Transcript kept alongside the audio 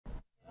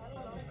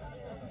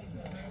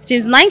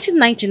Since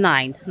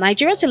 1999,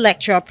 Nigeria's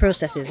electoral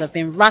processes have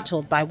been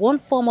rattled by one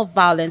form of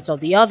violence or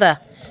the other.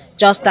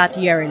 Just that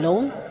year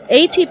alone,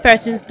 80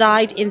 persons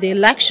died in the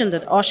election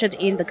that ushered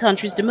in the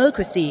country's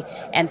democracy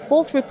and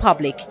Fourth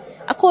Republic,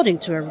 according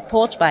to a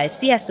report by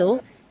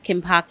CSO,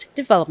 Impact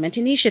Development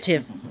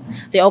Initiative.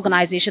 The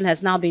organization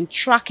has now been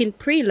tracking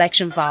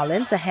pre-election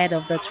violence ahead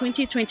of the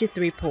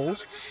 2023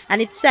 polls,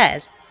 and it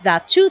says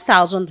that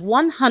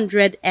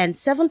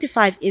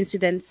 2,175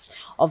 incidents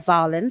of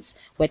violence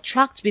were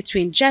tracked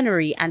between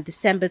January and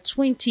December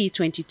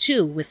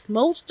 2022, with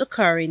most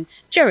occurring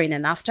during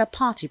and after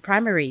party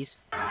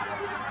primaries.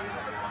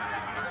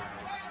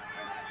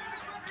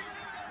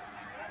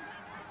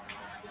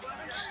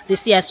 The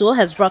CSO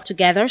has brought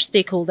together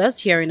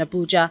stakeholders here in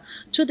Abuja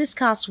to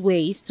discuss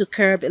ways to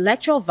curb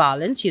electoral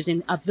violence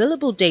using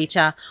available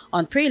data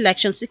on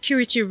pre-election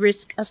security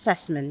risk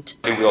assessment.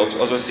 We have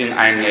also seen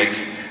INEC,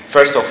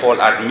 first of all,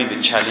 admit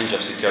the challenge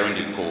of securing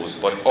the polls,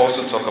 but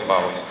also talk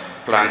about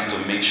plans to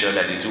make sure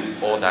that they do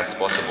all that's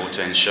possible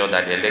to ensure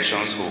that the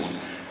elections hold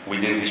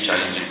within this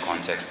challenging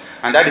context.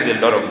 And that is a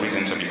lot of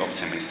reason to be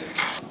optimistic.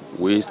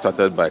 We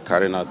started by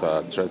carrying out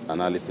our threat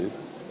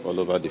analysis all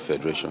over the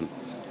Federation.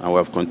 And we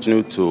have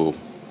continued to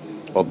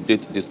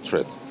update these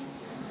threats,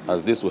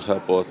 as this will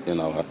help us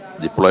in our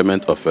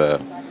deployment of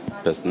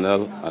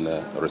personnel and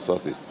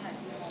resources.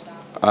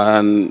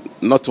 And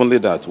not only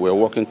that, we are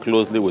working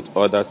closely with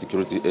other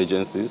security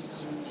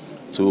agencies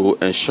to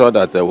ensure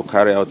that they will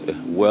carry out a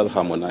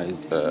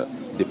well-harmonized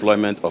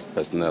deployment of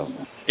personnel.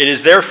 It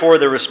is therefore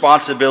the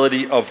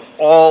responsibility of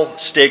all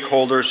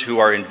stakeholders who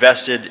are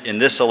invested in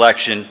this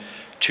election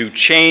to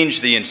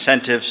change the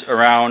incentives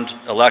around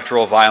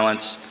electoral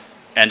violence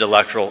and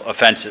electoral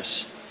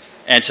offenses,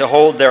 and to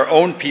hold their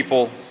own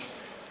people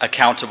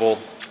accountable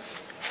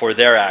for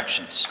their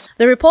actions.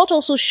 The report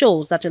also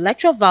shows that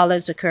electoral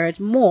violence occurred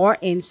more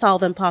in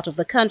southern part of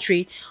the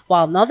country,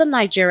 while northern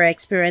Nigeria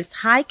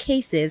experienced high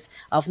cases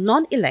of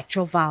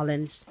non-electoral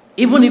violence.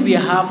 Even if you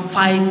have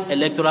 5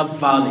 electoral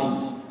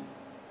violence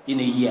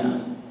in a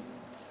year,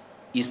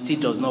 it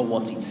still does not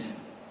worth it.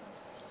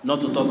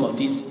 Not to talk of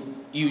this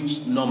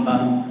huge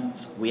number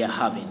we are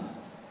having.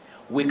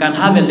 We can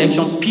have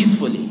election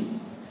peacefully.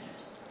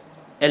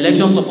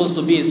 Election is supposed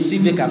to be a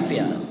civic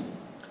affair.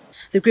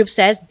 The group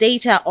says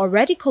data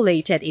already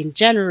collated in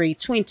January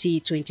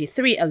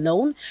 2023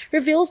 alone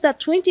reveals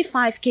that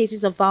 25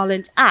 cases of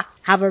violent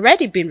acts have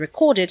already been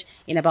recorded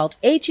in about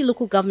 80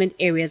 local government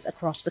areas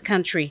across the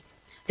country.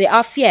 There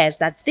are fears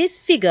that this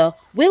figure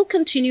will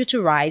continue to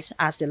rise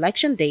as the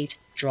election date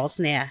draws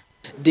near.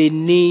 They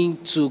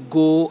need to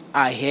go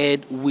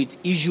ahead with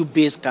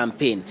issue-based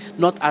campaign,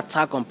 not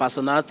attack on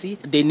personality.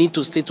 They need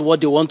to state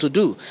what they want to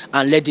do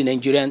and let the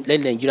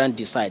Nigerian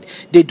decide.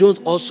 They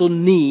don't also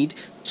need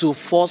to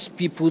force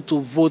people to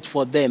vote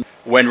for them.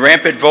 When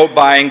rampant vote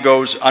buying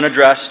goes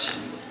unaddressed,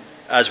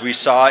 as we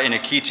saw in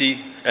Ekiti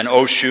and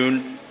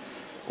Osun,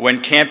 when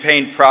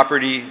campaign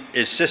property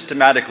is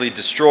systematically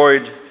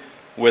destroyed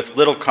with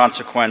little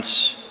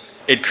consequence,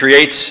 it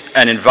creates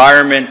an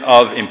environment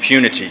of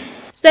impunity.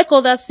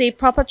 Stakeholders say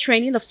proper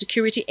training of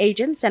security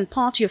agents and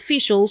party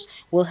officials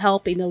will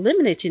help in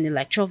eliminating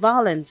electoral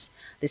violence.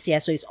 The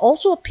CSO is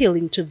also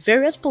appealing to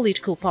various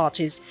political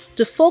parties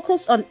to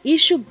focus on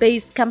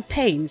issue-based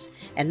campaigns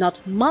and not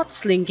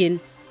mudslinging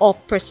or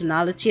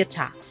personality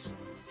attacks.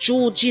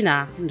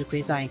 Georgina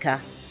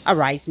Ndukwezainka,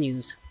 Arise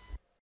News.